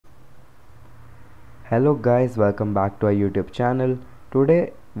Hello guys, welcome back to our YouTube channel.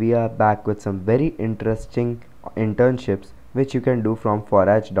 Today we are back with some very interesting internships which you can do from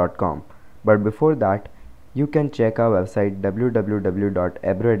forage.com. But before that, you can check our website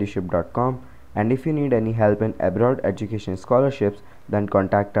www.abroeduship.com, and if you need any help in abroad education scholarships, then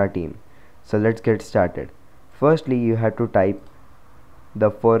contact our team. So let's get started. Firstly, you have to type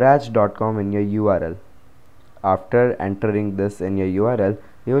the forage.com in your URL. After entering this in your URL,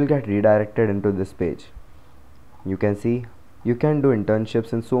 you will get redirected into this page. You can see you can do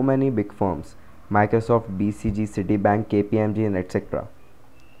internships in so many big firms: Microsoft, BCG, Citibank, KPMG, and etc.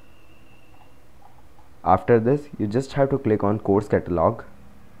 After this, you just have to click on course catalog.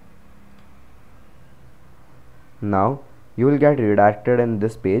 Now you will get redirected in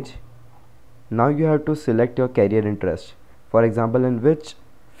this page. Now you have to select your career interest. For example, in which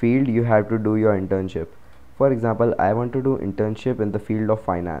field you have to do your internship. For example, I want to do internship in the field of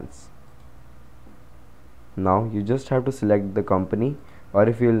finance. Now you just have to select the company, or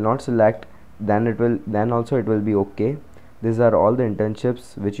if you will not select, then it will be okay. These are all the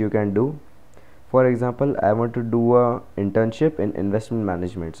internships which you can do. For example, I want to do a internship in investment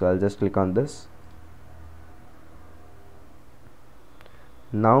management, so I'll just click on this.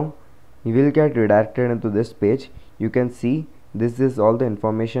 Now you will get redirected into this page. You can see this is all the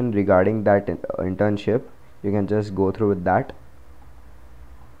information regarding that internship. You can just go through with that.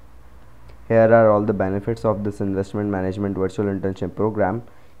 Here are all the benefits of this investment management virtual internship program.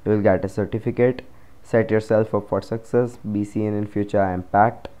 You will get a certificate. Set yourself up for success. Be seen in future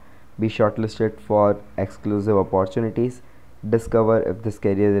impact. Be shortlisted for exclusive opportunities. Discover if this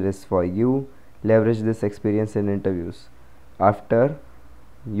career is for you. Leverage this experience in interviews. After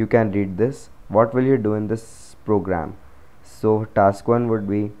you can read this, what will you do in this program? So task 1 would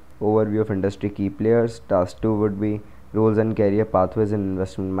be overview of industry key players. Task 2 would be roles and career pathways in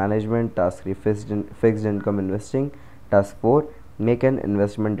investment management. Task 3, fixed income investing. Task 4, make an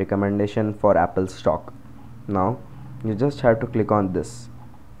investment recommendation for Apple stock. Now you just have to click on this,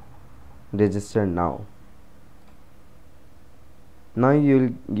 register now. Now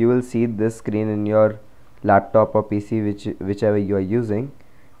you will see this screen in your laptop or PC, whichever you are using.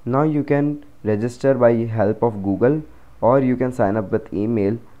 Now you can register by help of Google, or you can sign up with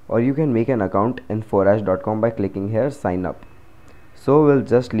email, or you can make an account in forage.com by clicking here sign up. So we'll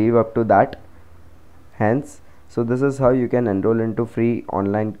just leave up to that. Hence, so this is how you can enroll into free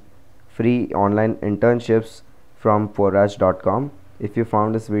online internships from forage.com. If you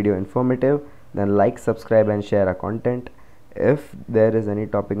found this video informative, then like, subscribe and share our content. If there is any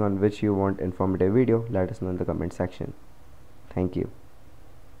topic on which you want informative video, let us know in the comment section. Thank you.